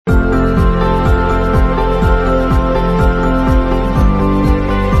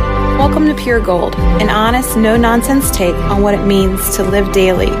Welcome to Pure Gold, an honest, no-nonsense take on what it means to live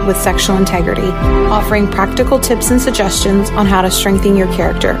daily with sexual integrity, offering practical tips and suggestions on how to strengthen your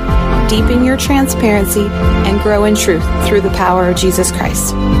character, deepen your transparency, and grow in truth through the power of Jesus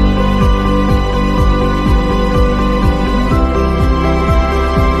Christ.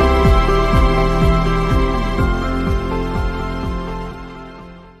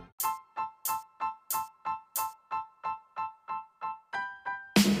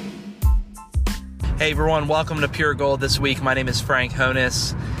 Hey everyone, welcome to Pure Gold this week. My name is Frank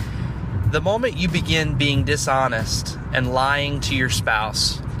Honus. The moment you begin being dishonest and lying to your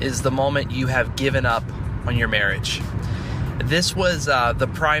spouse is the moment you have given up on your marriage. This was the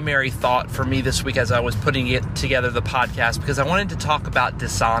primary thought for me this week as I was putting it together, the podcast, because I wanted to talk about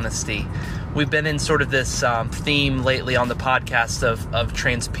dishonesty. We've been in sort of this theme lately on the podcast of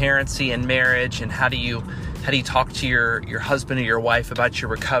transparency in marriage and how do you talk to your husband or your wife about your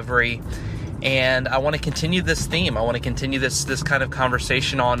recovery. And I want to continue this theme. I want to continue this kind of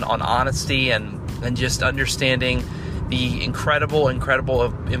conversation on honesty and just understanding the incredible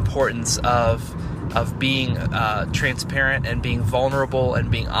importance of being transparent and being vulnerable and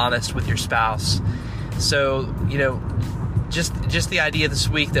being honest with your spouse. So, just the idea this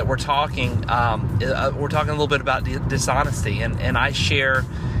week that we're talking a little bit about dishonesty. And I share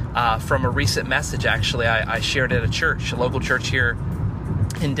from a recent message, actually. I shared at a local church here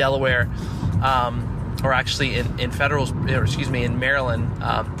in Delaware, or actually in Maryland,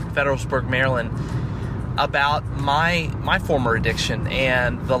 Federalsburg, Maryland, about my former addiction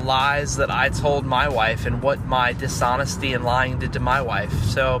and the lies that I told my wife and what my dishonesty and lying did to my wife.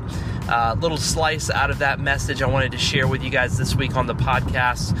 So a little slice out of that message I wanted to share with you guys this week on the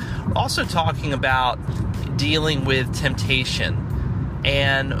podcast. We're also talking about dealing with temptation.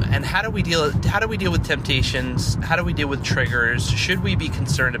 And how do we deal with temptations? How do we deal with triggers? Should we be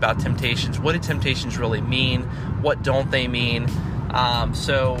concerned about temptations? What do temptations really mean? What don't they mean?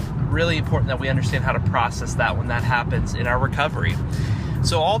 So really important that we understand how to process that when that happens in our recovery.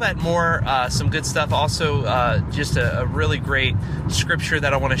 So all that more, some good stuff. Also, just a really great scripture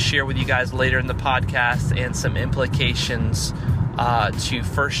that I want to share with you guys later in the podcast, and some implications to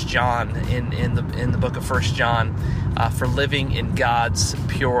 1 John in the book of 1 John for living in God's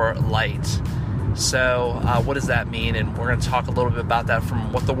pure light. So what does that mean? And we're going to talk a little bit about that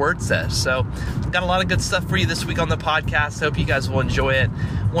from what the Word says. So I've got a lot of good stuff for you this week on the podcast. Hope you guys will enjoy it.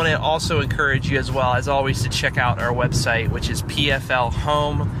 I want to also encourage you as well, as always, to check out our website, which is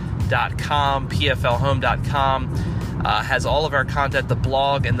pflhome.com. pflhome.com has all of our content, the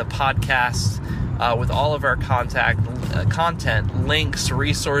blog and the podcast, with all of our content, links,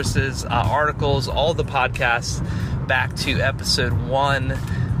 resources, articles, all the podcasts back to episode 1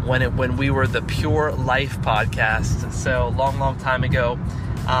 when we were the Pure Life podcast. So long time ago.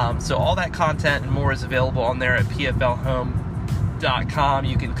 So all that content and more is available on there at pflhome.com.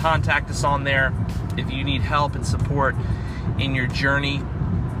 You can contact us on there if you need help and support in your journey.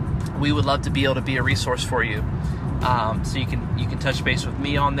 We would love to be able to be a resource for you. So you can touch base with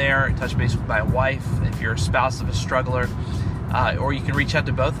me on there, touch base with my wife if you're a spouse of a struggler, or you can reach out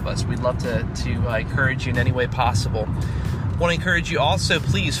to both of us. We'd love to encourage you in any way possible. I want to encourage you also,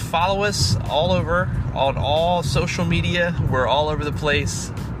 please follow us all over on all social media. We're all over the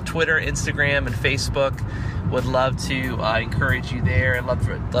place: Twitter, Instagram, and Facebook. Would love to encourage you there and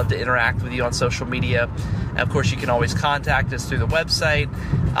love to interact with you on social media. And of course, you can always contact us through the website,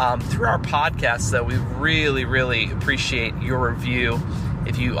 through our podcast, though. We really appreciate your review.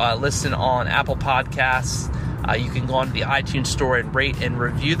 If you listen on Apple Podcasts, you can go onto the iTunes store and rate and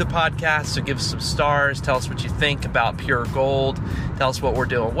review the podcast. So give us some stars. Tell us what you think about Pure Gold. Tell us what we're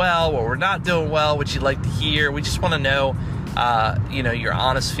doing well, what we're not doing well, what you'd like to hear. We just want to know, your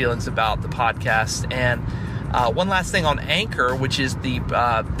honest feelings about the podcast. And one last thing on Anchor, which is the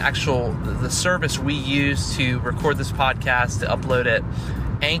service we use to record this podcast, to upload it.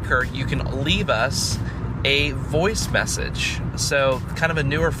 Anchor, you can leave us a voice message. So kind of a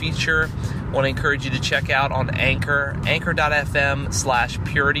newer feature. I want to encourage you to check out on Anchor,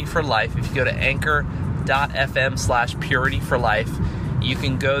 anchor.fm/purityforlife. If you go to anchor.fm/purityforlife, you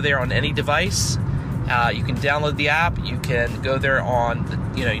can go there on any device. You can download the app. You can go there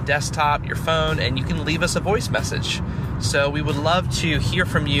on your desktop, your phone, and you can leave us a voice message. So we would love to hear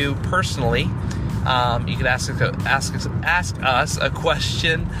from you personally. You can ask us a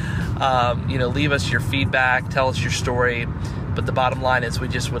question. Leave us your feedback. Tell us your story. But the bottom line is we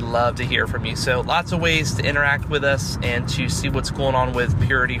just would love to hear from you. So lots of ways to interact with us and to see what's going on with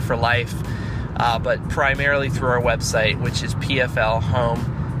Purity for Life, but primarily through our website, which is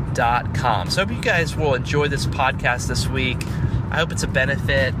pflhome.com. So I hope you guys will enjoy this podcast this week. I hope it's a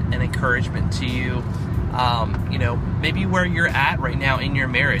benefit and encouragement to you. Maybe where you're at right now in your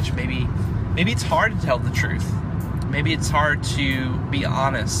marriage, maybe it's hard to tell the truth. Maybe it's hard to be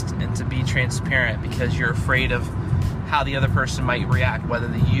honest and to be transparent because you're afraid of how the other person might react, whether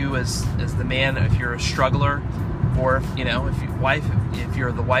you as the man, if you're a struggler, or if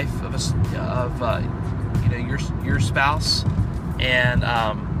you're the wife of your spouse, and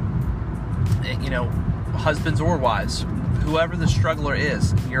husbands or wives, whoever the struggler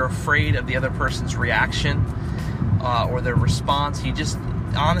is, you're afraid of the other person's reaction or their response.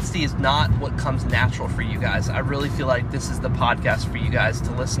 Honesty is not what comes natural for you guys. I really feel like this is the podcast for you guys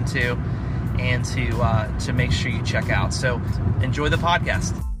to listen to and to make sure you check out. So enjoy the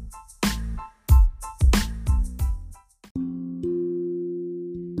podcast.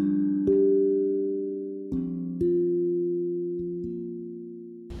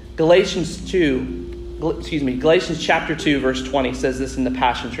 Galatians chapter 2, verse 20 says this in the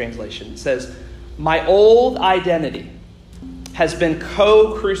Passion Translation. It says, "My old identity has been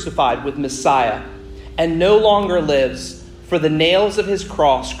co-crucified with Messiah and no longer lives, for the nails of his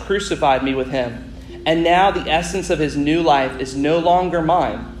cross crucified me with him. And now the essence of his new life is no longer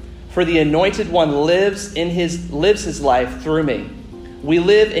mine, for the Anointed One lives his life through me. We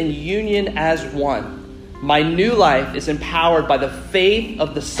live in union as one. My new life is empowered by the faith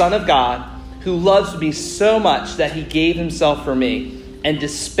of the Son of God, who loves me so much that he gave himself for me and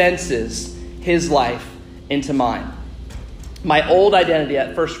dispenses his life into mine." My old identity,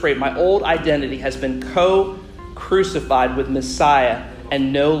 that first phrase, my old identity has been co-crucified with Messiah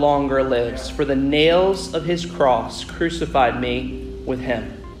and no longer lives, for the nails of his cross crucified me with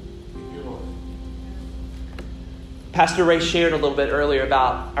him. Pastor Ray shared a little bit earlier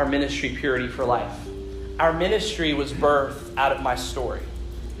about our ministry, Purity for Life. Our ministry was birthed out of my story.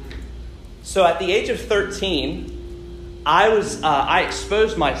 So at the age of 13, I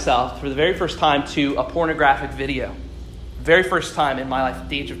exposed myself for the very first time to a pornographic video. Very first time in my life at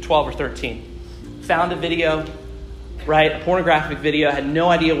the age of 12 or 13. Found a video, right? A pornographic video. I had no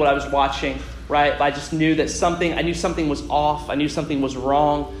idea what I was watching, right? But I just knew that I knew something was off. I knew something was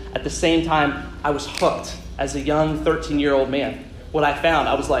wrong. At the same time, I was hooked as a young 13-year-old man. What I found,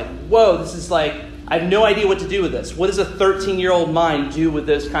 I was like, whoa, this is like, I have no idea what to do with this. What does a 13-year-old mind do with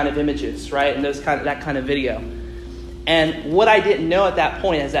those kind of images, right? And that kind of video. And what I didn't know at that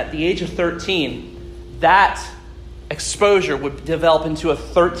point is at the age of 13, that exposure would develop into a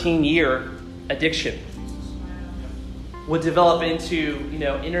 13-year addiction. Would develop into,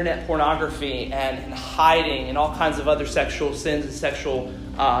 internet pornography and hiding and all kinds of other sexual sins and sexual,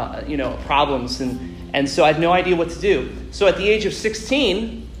 problems. And so I had no idea what to do. So at the age of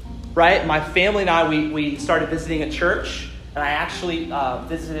 16, right, my family and I, we started visiting a church, and I actually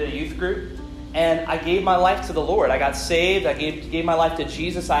visited a youth group, and I gave my life to the Lord. I got saved. I gave my life to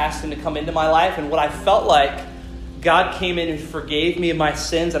Jesus. I asked him to come into my life, and what I felt like, God came in and forgave me of my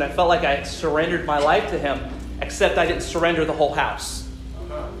sins, and I felt like I surrendered my life to him, except I didn't surrender the whole house.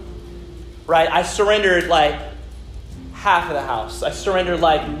 Right? I surrendered like half of the house. I surrendered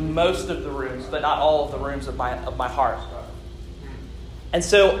like most of the rooms, but not all of the rooms of my heart. And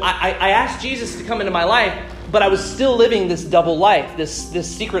so I asked Jesus to come into my life, but I was still living this double life, this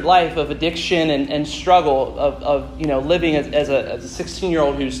secret life of addiction and struggle of living as a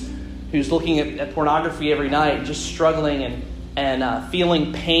 16-year-old who's looking at pornography every night, just struggling and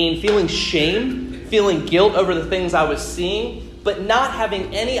feeling pain, feeling shame, feeling guilt over the things I was seeing, but not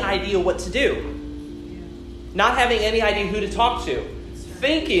having any idea what to do. Not having any idea who to talk to.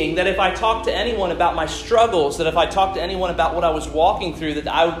 Thinking that if I talked to anyone about my struggles, that if I talked to anyone about what I was walking through,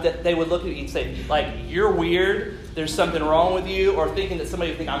 that they would look at me and say, like, you're weird, there's something wrong with you, or thinking that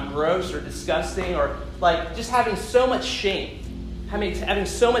somebody would think I'm gross or disgusting, or like just having so much shame, having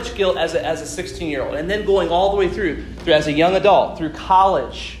so much guilt as a 16-year-old, and then going all the way through as a young adult, through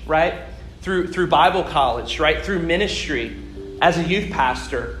college, right? Through Bible college, right? Through ministry, as a youth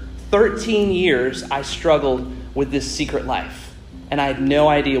pastor, 13 years I struggled with this secret life. And I had no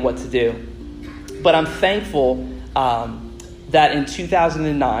idea what to do. But I'm thankful that in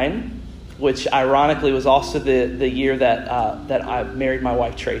 2009, which ironically was also the year that I married my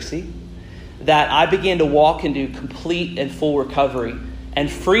wife, Tracy, that I began to walk into complete and full recovery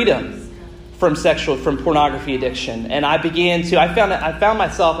and freedom from pornography addiction. And I found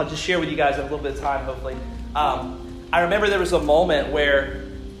myself, I'll just share with you guys in a little bit of time, hopefully. I remember there was a moment where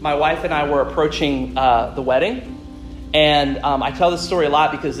my wife and I were approaching the wedding. And I tell this story a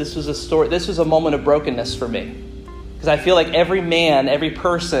lot because this was a moment of brokenness for me. Because I feel like every man, every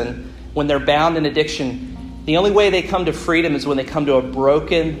person, when they're bound in addiction, the only way they come to freedom is when they come to a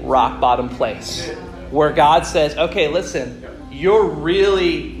broken, rock bottom place. Where God says, okay, listen, you're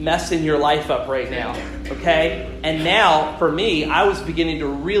really messing your life up right now, okay? And now, for me, I was beginning to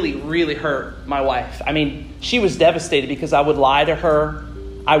really, really hurt my wife. I mean, she was devastated because I would lie to her.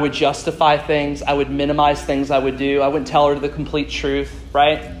 I would justify things. I would minimize things I would do. I wouldn't tell her the complete truth,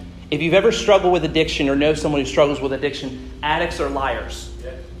 right? If you've ever struggled with addiction or know someone who struggles with addiction, addicts are liars,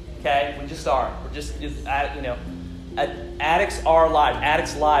 okay? We just are. We're just addicts are liars.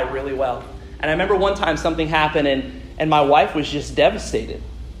 Addicts lie really well. And I remember one time something happened and my wife was just devastated,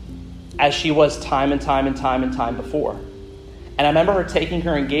 as she was time and time before. And I remember her taking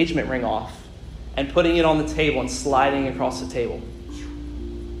her engagement ring off and putting it on the table and sliding across the table.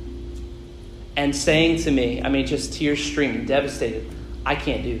 And saying to me, I mean, just tears streaming, devastated, I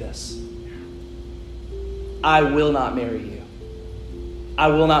can't do this. I will not marry you. I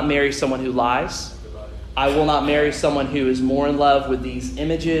will not marry someone who lies. I will not marry someone who is more in love with these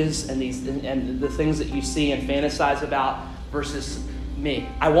images and the things that you see and fantasize about versus me.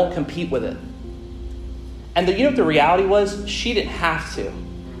 I won't compete with it. And you know what the reality was? She didn't have to.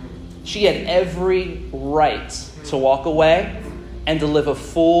 She had every right to walk away and to live a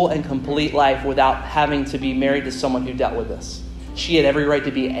full and complete life without having to be married to someone who dealt with this. She had every right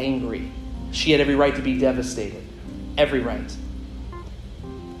to be angry. She had every right to be devastated. Every right.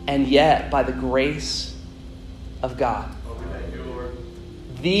 And yet, by the grace of God,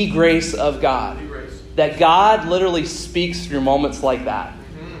 the grace of God, that God literally speaks through moments like that.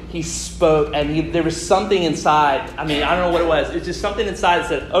 He spoke, and there was something inside. I mean, I don't know what it was. It's just something inside that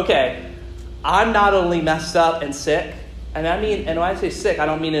said, okay, I'm not only messed up and sick, and when I say sick, I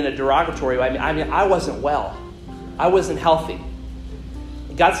don't mean in a derogatory way. I mean I wasn't well. I wasn't healthy.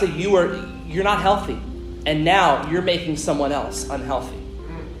 God said, you're not healthy, and now you're making someone else unhealthy.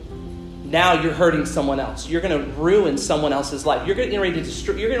 Now you're hurting someone else. You're going to ruin someone else's life. You're getting ready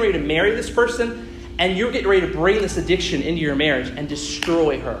to marry this person, and you're getting ready to bring this addiction into your marriage and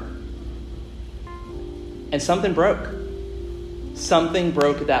destroy her. And something broke. Something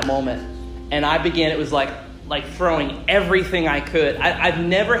broke at that moment. And it was like throwing everything I could. I've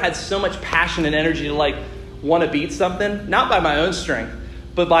never had so much passion and energy to want to beat something, not by my own strength,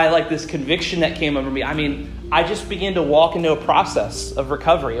 but by this conviction that came over me. I mean, I just began to walk into a process of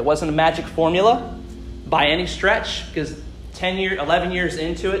recovery. It wasn't a magic formula by any stretch, because 11 years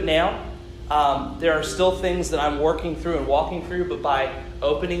into it now, there are still things that I'm working through and walking through, but by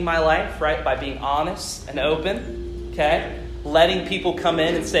opening my life, right, by being honest and open, okay, letting people come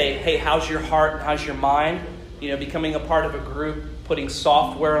in and say, hey, how's your heart, how's your mind, becoming a part of a group, putting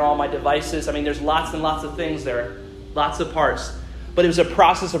software on all my devices. I mean, there's lots and lots of things there, lots of parts. But it was a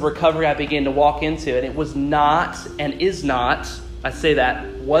process of recovery I began to walk into, and it was not and is not, I say that,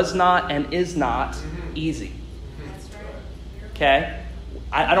 was not and is not easy. Okay?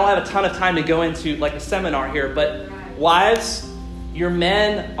 I don't have a ton of time to go into a seminar here, but wives, your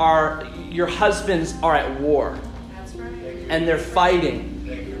husbands are at war. And they're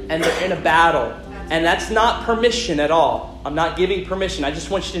fighting, and they're in a battle. And that's not permission at all. I'm not giving permission. I just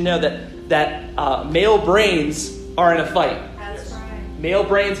want you to know that male brains are in a fight. Male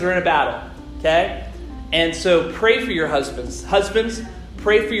brains are in a battle, okay? And so pray for your husbands. Husbands,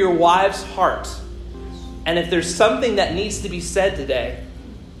 pray for your wife's heart. And if there's something that needs to be said today,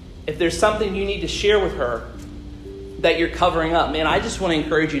 if there's something you need to share with her that you're covering up, man, I just want to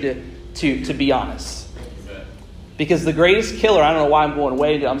encourage you to be honest. Because the greatest killer, I don't know why I'm going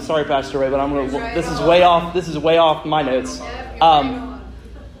way, I'm sorry, Pastor Ray, but this is way off my notes.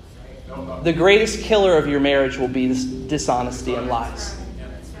 The greatest killer of your marriage will be this dishonesty and lies.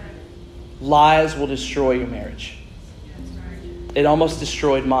 Lies will destroy your marriage. It almost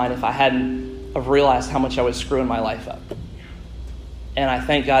destroyed mine if I hadn't have realized how much I was screwing my life up. And I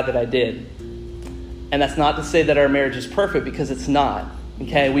thank God that I did. And that's not to say that our marriage is perfect, because it's not.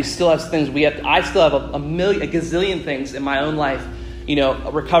 Okay, we still have things I still have a gazillion things in my own life,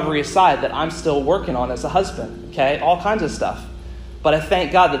 recovery aside, that I'm still working on as a husband. Okay, all kinds of stuff. But I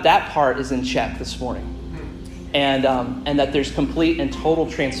thank God that part is in check this morning. And that there's complete and total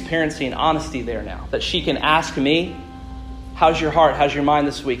transparency and honesty there now. That she can ask me, how's your heart? How's your mind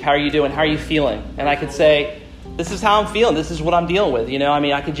this week? How are you doing? How are you feeling? And I could say, this is how I'm feeling. This is what I'm dealing with. I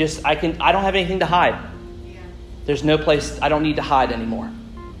don't have anything to hide. There's no place, I don't need to hide anymore.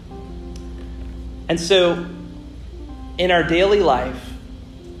 And so, in our daily life,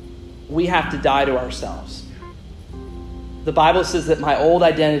 we have to die to ourselves. The Bible says that my old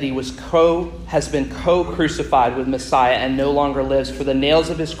identity has been co-crucified with Messiah and no longer lives, for the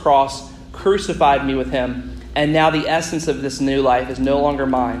nails of his cross crucified me with him, and now the essence of this new life is no longer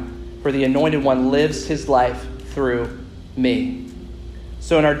mine, for the Anointed One lives his life through me.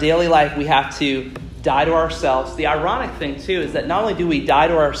 So in our daily life, we have to die to ourselves. The ironic thing, too, is that not only do we die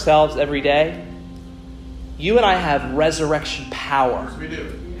to ourselves every day, you and I have resurrection power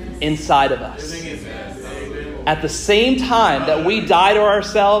inside of us. At the same time that we die to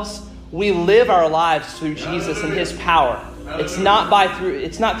ourselves, we live our lives through Jesus and His power. It's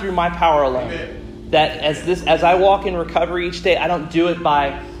not through my power alone. That as I walk in recovery each day, I don't do it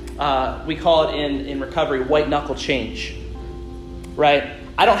by we call it in recovery white knuckle change. Right?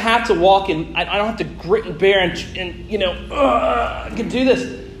 I don't have to walk in. I don't have to grit and bear and I can do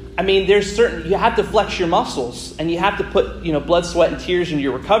this. I mean, you have to flex your muscles and you have to put blood, sweat, and tears into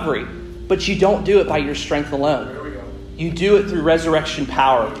your recovery. But you don't do it by your strength alone. You do it through resurrection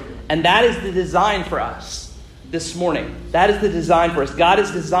power. And that is the design for us this morning. That is the design for us. God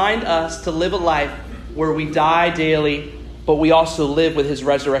has designed us to live a life where we die daily, but we also live with His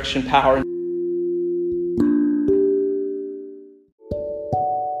resurrection power.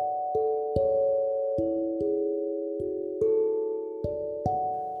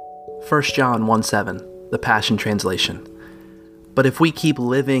 First John 1:7, the Passion Translation. But if we keep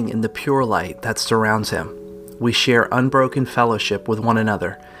living in the pure light that surrounds Him, we share unbroken fellowship with one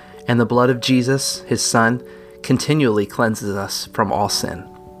another, and the blood of Jesus, His Son, continually cleanses us from all sin.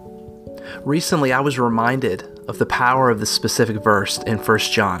 Recently, I was reminded of the power of this specific verse in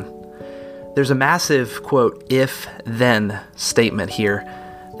 1 John. There's a massive, quote, if-then statement here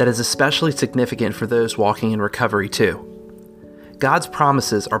that is especially significant for those walking in recovery too. God's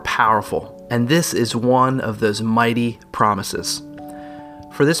promises are powerful, and this is one of those mighty promises.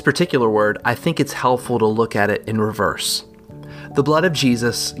 For this particular word, I think it's helpful to look at it in reverse. The blood of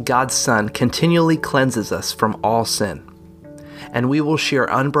Jesus, God's Son, continually cleanses us from all sin, and we will share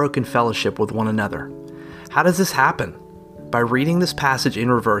unbroken fellowship with one another. How does this happen? By reading this passage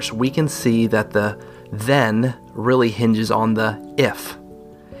in reverse, we can see that the then really hinges on the if.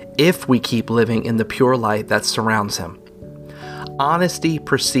 If we keep living in the pure light that surrounds Him. Honesty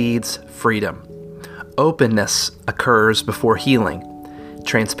precedes freedom. Openness occurs before healing.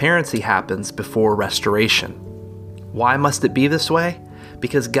 Transparency happens before restoration. Why must it be this way?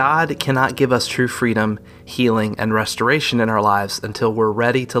 Because God cannot give us true freedom, healing, and restoration in our lives until we're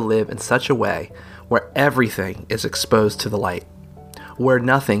ready to live in such a way where everything is exposed to the light, where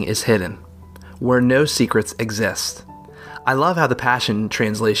nothing is hidden, where no secrets exist. I love how the Passion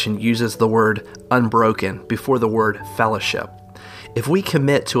Translation uses the word unbroken before the word fellowship. If we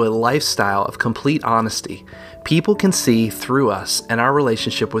commit to a lifestyle of complete honesty, people can see through us, and our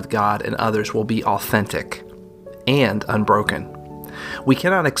relationship with God and others will be authentic and unbroken. We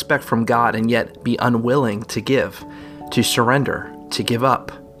cannot expect from God and yet be unwilling to give, to surrender, to give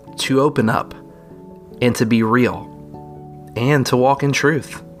up, to open up, and to be real, and to walk in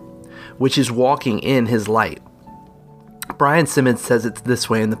truth, which is walking in His light. Brian Simmons says it this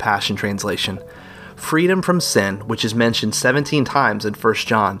way in the Passion Translation. Freedom from sin, which is mentioned 17 times in 1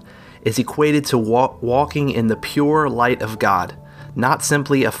 John, is equated to walking in the pure light of God, not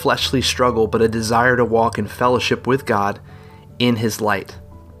simply a fleshly struggle, but a desire to walk in fellowship with God in His light.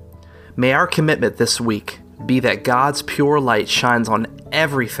 May our commitment this week be that God's pure light shines on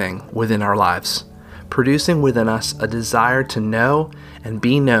everything within our lives, producing within us a desire to know and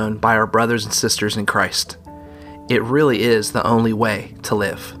be known by our brothers and sisters in Christ. It really is the only way to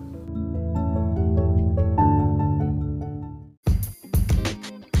live.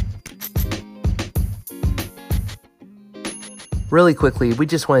 Really quickly, we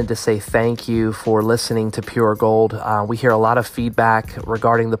just wanted to say thank you for listening to Pure Gold. We hear a lot of feedback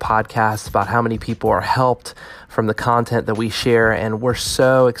regarding the podcast about how many people are helped from the content that we share, and we're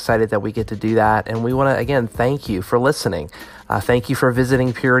so excited that we get to do that. And we want to, again, thank you for listening. Thank you for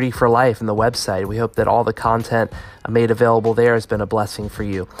visiting Purity for Life and the website. We hope that all the content made available there has been a blessing for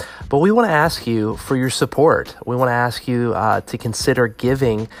you. But we want to ask you for your support. We want to ask you to consider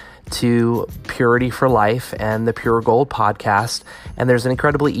giving to Purity for Life and the Pure Gold podcast. And there's an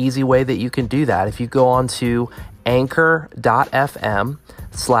incredibly easy way that you can do that. If you go on to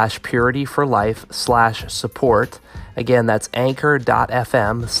anchor.fm/purityforlife/support. Again, that's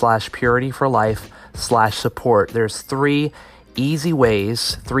anchor.fm/purityforlife/support. There's three easy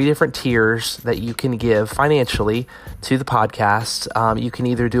ways, three different tiers that you can give financially to the podcast. You can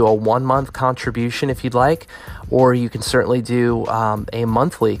either do a 1-month contribution if you'd like, or you can certainly do a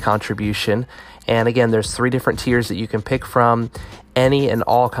monthly contribution. And again, there's three different tiers that you can pick from. Any and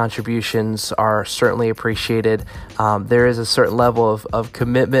all contributions are certainly appreciated. There is a certain level of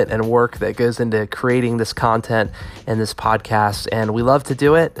commitment and work that goes into creating this content and this podcast, and we love to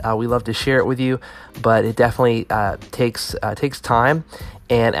do it. We love to share it with you, but it definitely takes time.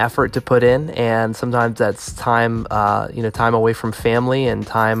 and effort to put in, and sometimes that's time, time away from family and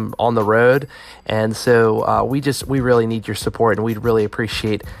time on the road. And so we really need your support, and we'd really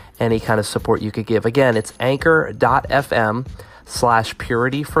appreciate any kind of support you could give. Again, it's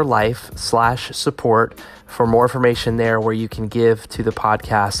anchor.fm/purityforlife/support for more information there where you can give to the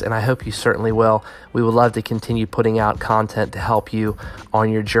podcast, and I hope you certainly will. We would love to continue putting out content to help you on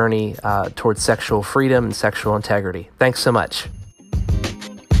your journey towards sexual freedom and sexual integrity. Thanks so much.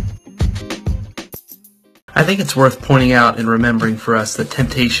 I think it's worth pointing out and remembering for us that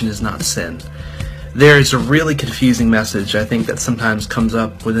temptation is not sin. There is a really confusing message, I think, that sometimes comes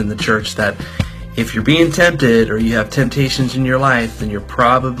up within the church that if you're being tempted or you have temptations in your life, then you're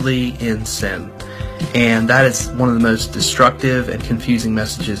probably in sin. And that is one of the most destructive and confusing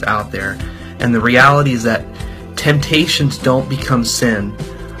messages out there. And the reality is that temptations don't become sin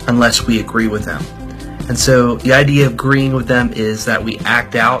unless we agree with them. And so the idea of agreeing with them is that we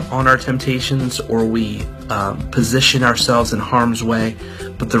act out on our temptations or we position ourselves in harm's way.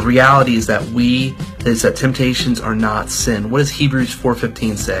 But the reality is that temptations are not sin. What does Hebrews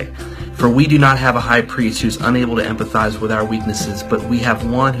 4:15 say? For we do not have a high priest who is unable to empathize with our weaknesses, but we have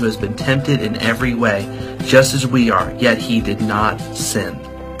one who has been tempted in every way, just as we are, yet he did not sin.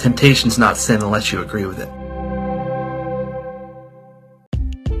 Temptation's not sin unless you agree with it.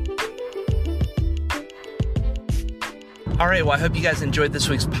 All right, well, I hope you guys enjoyed this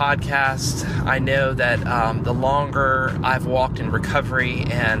week's podcast. I know that the longer I've walked in recovery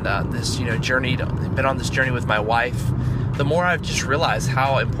and this journey, been on this journey with my wife, the more I've just realized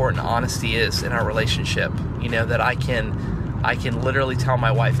how important honesty is in our relationship. That I can literally tell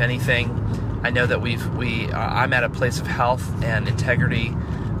my wife anything. I know that I'm at a place of health and integrity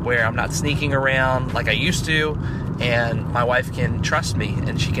where I'm not sneaking around like I used to, and my wife can trust me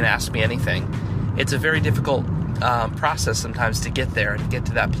and she can ask me anything. It's a very difficult process sometimes to get there and get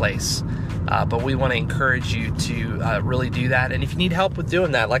to that place. But we want to encourage you to really do that. And if you need help with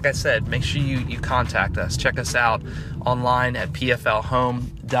doing that, like I said, make sure you contact us. Check us out online at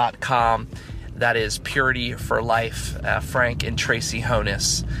pflhome.com. That is Purity for Life, Frank and Tracy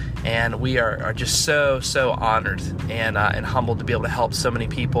Honus. And we are just so honored and humbled to be able to help so many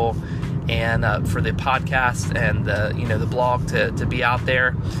people, and for the podcast and the blog to be out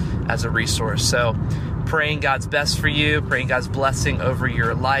there as a resource. So praying God's best for you, praying God's blessing over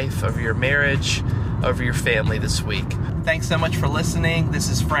your life, over your marriage, over your family this week. Thanks so much for listening. This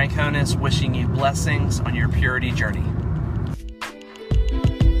is Frank Honus wishing you blessings on your purity journey.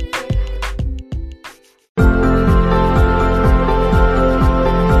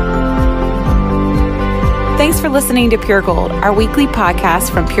 Thanks for listening to Pure Gold, our weekly podcast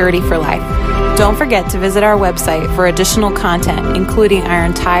from Purity for Life. Don't forget to visit our website for additional content, including our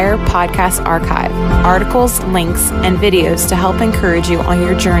entire podcast archive, articles, links, and videos to help encourage you on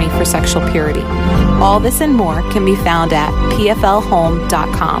your journey for sexual purity. All this and more can be found at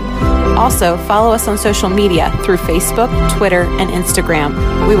pflhome.com. Also, follow us on social media through Facebook, Twitter, and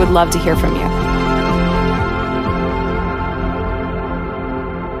Instagram. We would love to hear from you.